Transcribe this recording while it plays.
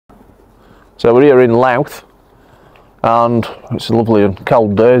So we're here in Louth, and it's a lovely and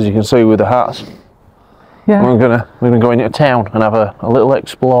cold day, as you can see with the hats. Yeah. We're gonna go into town and have a little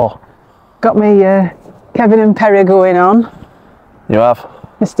explore. Got me Kevin and Perry going on. You have?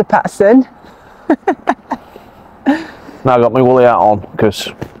 Mr. Patterson. Now I got my woolly hat on because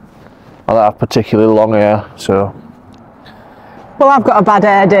I don't have particularly long hair, so. Well, I've got a bad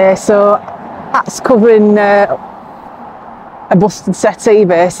hair day, so that's covering a busted settee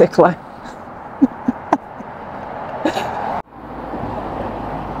basically.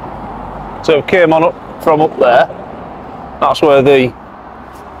 So we came on up from up there. That's where the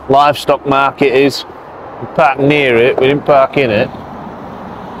livestock market is. We parked near it, we didn't park in it.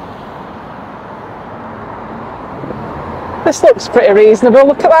 This looks pretty reasonable,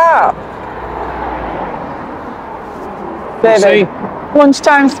 look at that. Baby,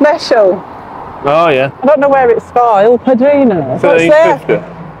 lunchtime special. Oh yeah. I don't know where it's for, Il Padrino. What's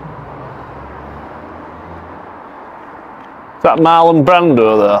there? Is that Marlon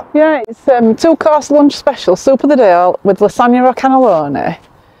Brando there? Yeah, it's 2-course lunch special, soup of the day with lasagna or cannelloni. And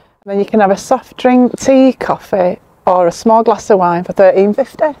then you can have a soft drink, tea, coffee, or a small glass of wine for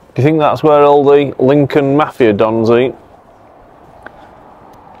 $13.50. Do you think that's where all the Lincoln mafia dons eat?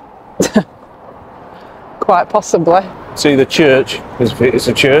 Quite possibly. See the church, it's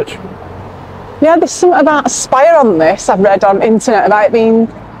a church. Yeah, there's something about a spire on this I've read on internet about it being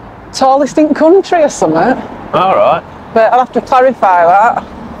tallest in country or something. Alright. But I'll have to clarify that.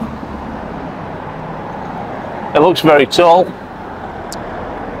 It looks very tall.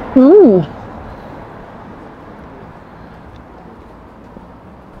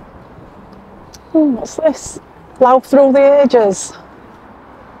 What's this? Louth through the ages.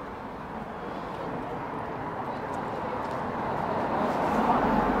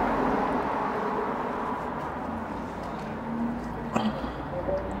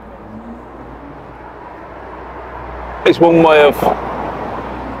 It's one way of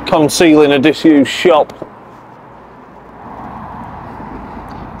concealing a disused shop.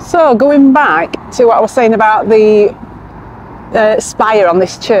 So going back to what I was saying about the spire on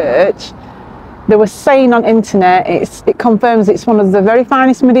this church, there was saying on internet, it confirms it's one of the very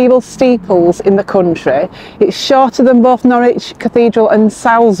finest medieval steeples in the country. It's shorter than both Norwich Cathedral and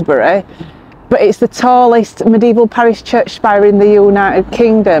Salisbury, but it's the tallest medieval parish church spire in the United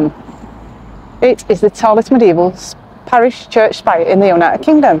Kingdom. It is the tallest medieval parish church spire in the United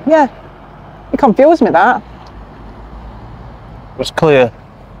Kingdom. Yeah, it confused me that. It's clear.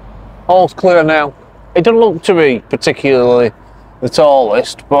 All's clear now. It doesn't look to be particularly the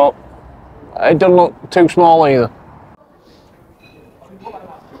tallest, but it doesn't look too small either.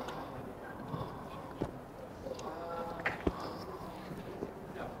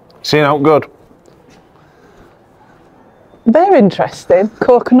 Seen out good. They're interesting.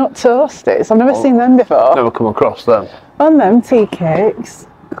 Coconut toasties. I've never seen them before. Never come across them. On them tea cakes,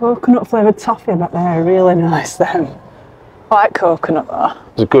 coconut flavoured toffee, but they're really nice then. I like coconut though.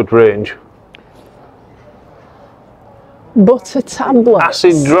 It's a good range. Butter tablets.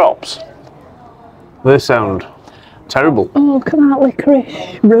 Acid drops. They sound terrible. Oh, look at that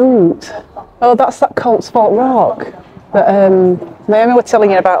licorice root. Oh, that's that Colt's Fault Rock that Naomi were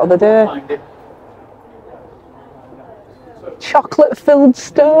telling you about the other day. Chocolate filled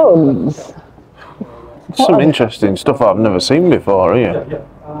stones. Some interesting stuff I've never seen before here.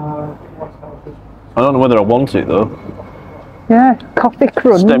 I don't know whether I want it though. Yeah, coffee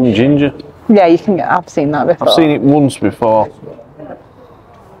crunch. Stem ginger. Yeah, you can get. I've seen that before. I've seen it once before.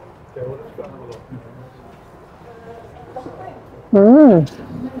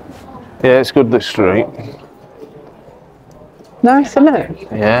 Yeah, it's good this street. Nice, isn't it?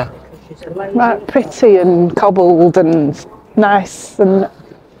 Yeah. Right, pretty and cobbled and nice and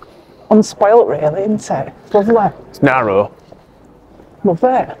unspoilt really, isn't it? Lovely. It's narrow.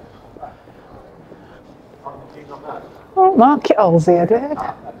 Lovely. Oh, market halls here, Dave.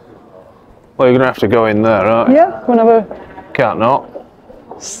 Well, you're going to have to go in there, aren't you? Yeah, go and have a... Can't not.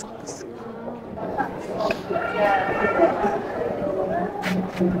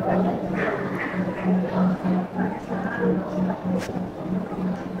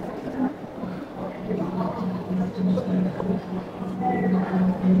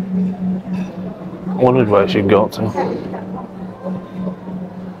 I wondered where she got to.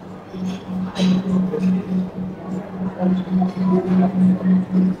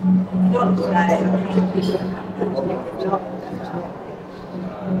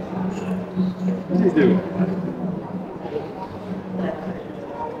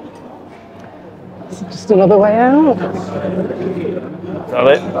 It's just another way out. Is that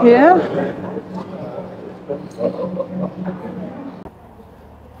it? Yeah.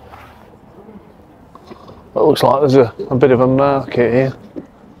 It looks like there's a bit of a market here.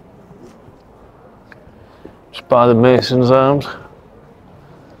 Just by the Mason's Arms.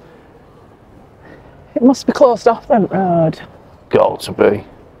 It must be closed off then, road. Got to be.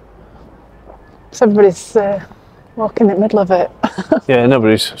 So everybody's walking in the middle of it. Yeah,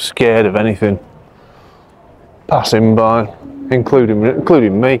 nobody's scared of anything passing by,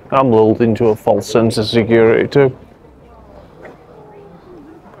 including me. I'm lulled into a false sense of security too.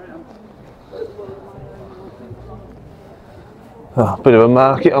 Oh, bit of a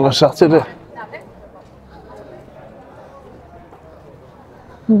market on a Saturday.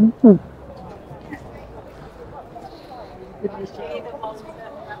 Mm-hmm.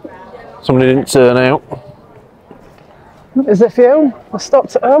 Somebody didn't turn out. There's a few. I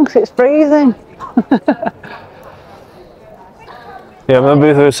stopped at home because it's freezing. Yeah, maybe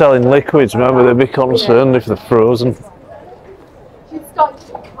if they were selling liquids, maybe they'd be concerned if they're frozen.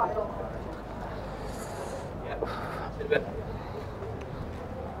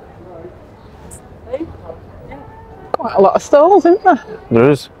 Quite a lot of stalls, isn't there? There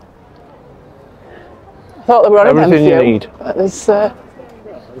is. I thought there were Everything you need. But there's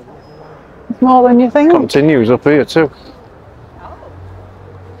more than you think. Continues up here too.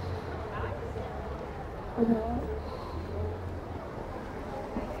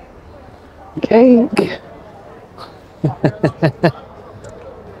 Cake.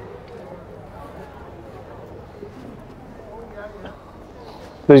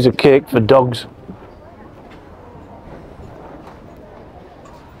 These are cake for dogs.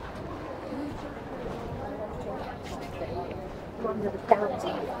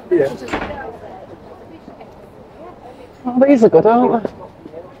 Oh, these are good, aren't they?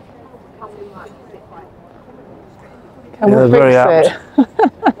 Can Yeah, we they're very fix apt. it?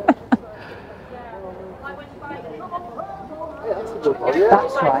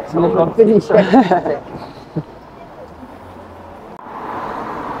 That's right, and we've got finished it.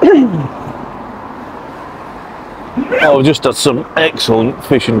 Oh, we've just had some excellent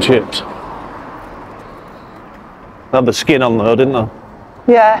fish and chips. They had the skin on though, didn't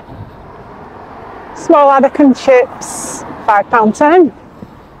they? Yeah. Small haddock and chips, £5.10.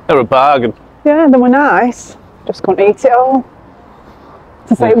 They're a bargain. Yeah, they were nice. Just couldn't eat it all.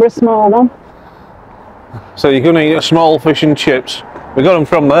 To say it were a small one. So you're going to eat a small fish and chips. We got them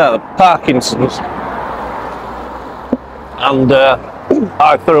from there, the Parkinson's. And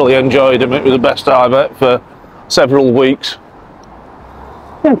I thoroughly enjoyed them. It was the best I've had for several weeks.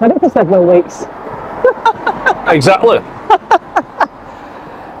 Yeah, I've had it for several weeks. Exactly.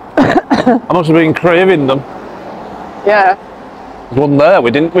 I must have been craving them. Yeah. There's one there. We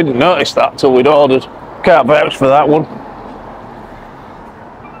didn't notice that till we'd ordered. Can't vouch for that one.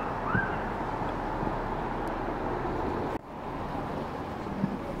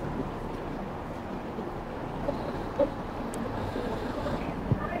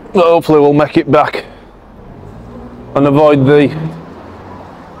 But hopefully we'll make it back and avoid the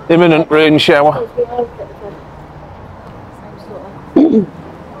imminent rain shower.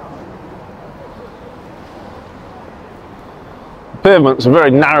 Pavements are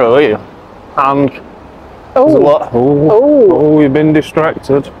very narrow here, and there's a lot. Oh, we've been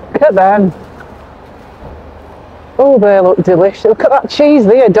distracted. Look at them. Oh, they look delicious. Look at that cheese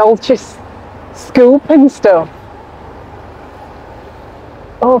there, Dolce's scoop and stuff.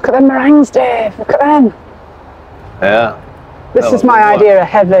 Oh, look at them meringues, Dave. Look at them. Yeah. This is my idea of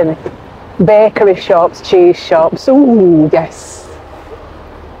heaven. Bakery shops, cheese shops. Ooh, yes.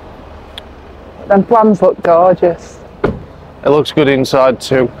 Them plans look gorgeous. It looks good inside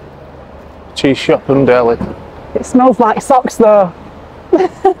too. Cheese shop and deli. It smells like socks though.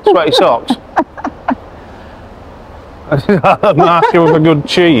 Sweaty socks. I'm asking with a good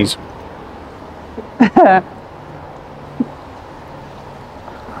cheese.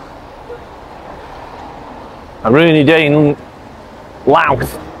 A rainy day in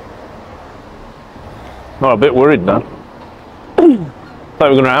Louth. Not a bit worried then. Thought you were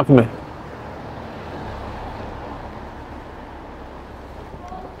going to have me.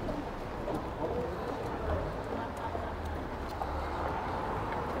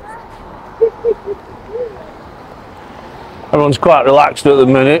 Everyone's quite relaxed at the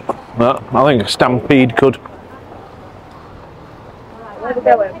minute, but I think a stampede could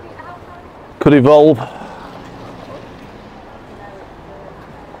evolve.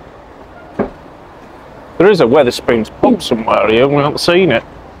 There is a Wetherspoons pub somewhere here, we haven't seen it.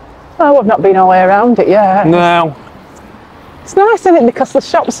 Oh, I've not been all the way around it yet. No. It's nice, isn't it? Because the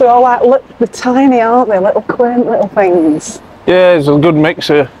shops are all like, they're tiny, aren't they? Little quaint little things. Yeah, there's a good mix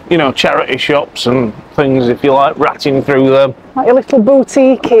of, you know, charity shops and things if you like ratting through them. Like your little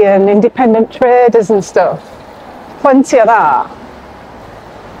boutique and independent traders and stuff. Plenty of that.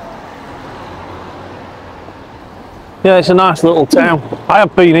 Yeah, it's a nice little town. I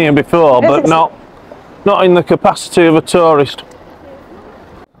have been here before, but not in the capacity of a tourist.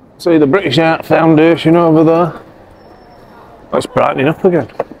 See the British Art Foundation over there. It's brightening up again.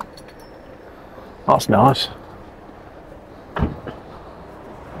 That's nice.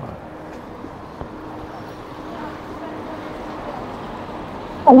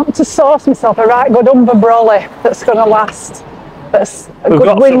 I want to source myself a right good umber brolly that's going to last. That's a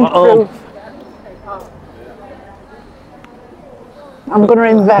good windproof. I'm going to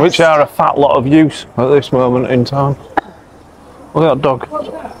invest. Which are a fat lot of use at this moment in time. Look at that dog.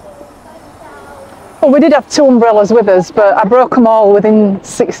 Well, we did have 2 umbrellas with us, but I broke them all within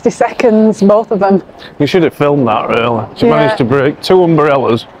 60 seconds, both of them. You should have filmed that, really. She managed to break 2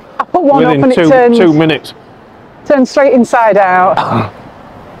 umbrellas I put one within up and it 2 minutes. Turned straight inside out.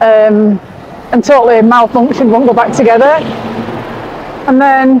 And totally malfunctioned, won't go back together. And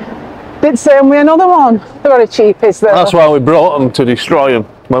then did same with another one. They're very cheapies though. That's why we brought them, to destroy them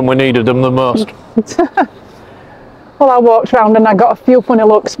when we needed them the most. Well, I walked around and I got a few funny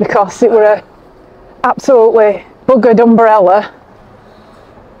looks because it were a absolutely buggered umbrella,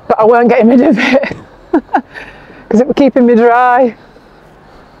 but I weren't getting rid of it because it was keeping me dry.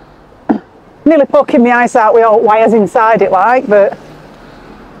 Nearly poking my eyes out with all wires inside it, like, but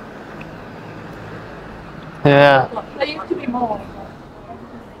yeah. There used to be more.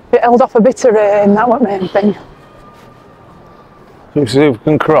 It held off a bit of rain, that was the main thing. You see if we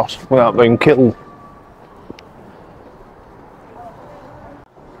can cross without being killed.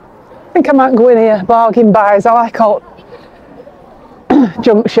 I think I might go in here, bargain buys. I like all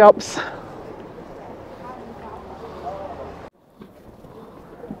junk shops.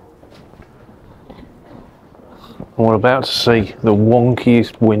 We're about to see the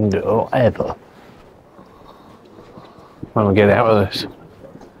wonkiest window ever when we get out of this.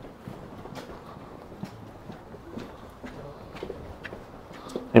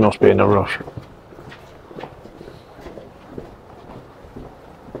 He must be in a rush.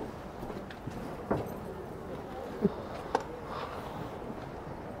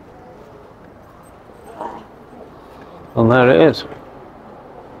 And there it is.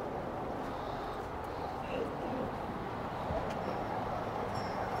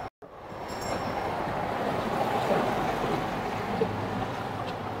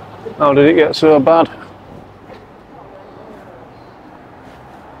 How did it get so bad?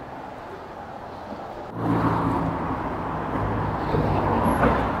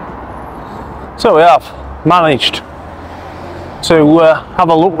 So we have managed to have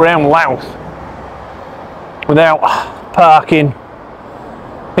a look round Louth without parking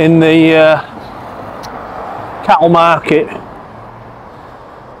in the cattle market,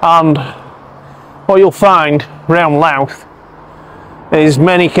 and what you'll find round Louth is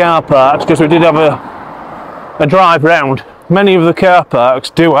many car parks, because we did have a drive round. Many of the car parks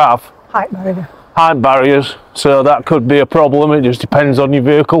do have height barriers, so that could be a problem. It just depends on your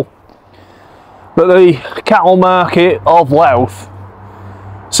vehicle. But the cattle market of Louth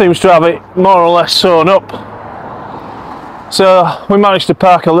seems to have it more or less sewn up. So we managed to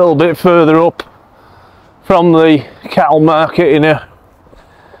park a little bit further up from the cattle market in a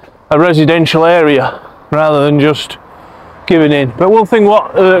residential area rather than just giving in. But one thing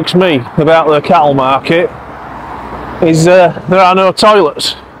what irks me about the cattle market is there are no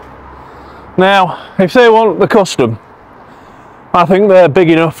toilets. Now, if they want the custom, I think they're big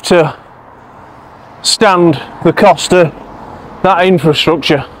enough to stand the cost of that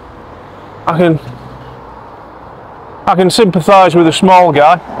infrastructure. I can sympathise with a small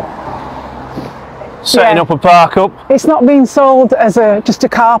guy setting up a park up. It's not being sold as just a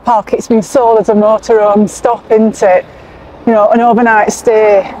car park, it's been sold as a motorhome stop, isn't it? You know, an overnight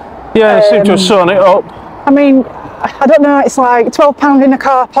stay. Yeah, they seem to have sewn it up. I mean, I don't know, it's like £12 in a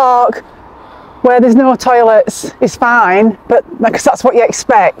car park where there's no toilets is fine, but because that's what you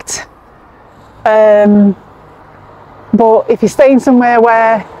expect. But if you're staying somewhere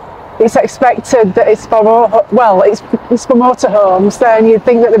where it's expected that it's for, well, it's for motorhomes, then you'd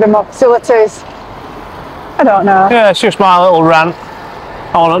think that there'd be more facilities. I don't know. Yeah, it's just my little rant.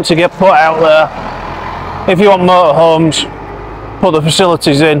 I want it to get put out there. If you want motorhomes, put the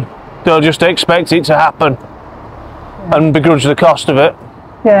facilities in. Don't just expect it to happen and begrudge the cost of it.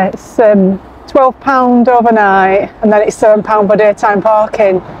 Yeah, it's £12 overnight, and then it's £7 for daytime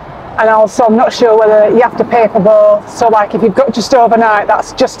parking. And also, I'm not sure whether you have to pay for both. So, like, if you've got just overnight,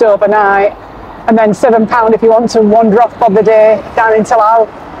 that's just overnight. And then £7 if you want to wander off for the day down into Louth.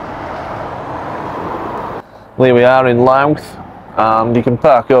 Here we are in Louth, and you can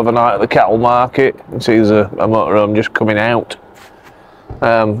park overnight at the cattle market. You can see there's a motorhome just coming out.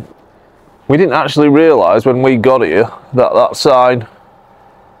 We didn't actually realise when we got here that sign,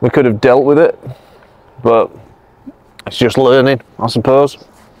 we could have dealt with it, but it's just learning, I suppose.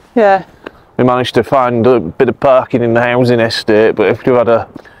 Yeah. We managed to find a bit of parking in the housing estate, but if you had a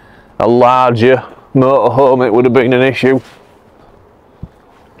larger motorhome, it would have been an issue.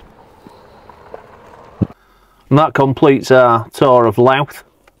 And that completes our tour of Louth.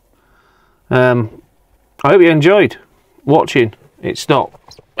 I hope you enjoyed watching. It's not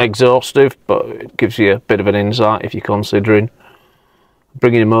exhaustive, but it gives you a bit of an insight if you're considering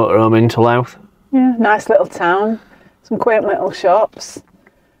bringing a motorhome into Louth. Yeah, nice little town, some quaint little shops,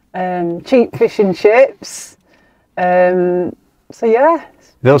 cheap fish and chips. So yeah.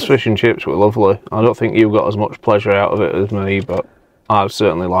 Those fish and chips were lovely. I don't think you got as much pleasure out of it as me, but I've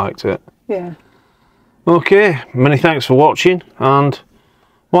certainly liked it. Yeah. Okay, many thanks for watching, and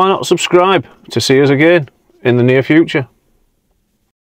why not subscribe to see us again in the near future.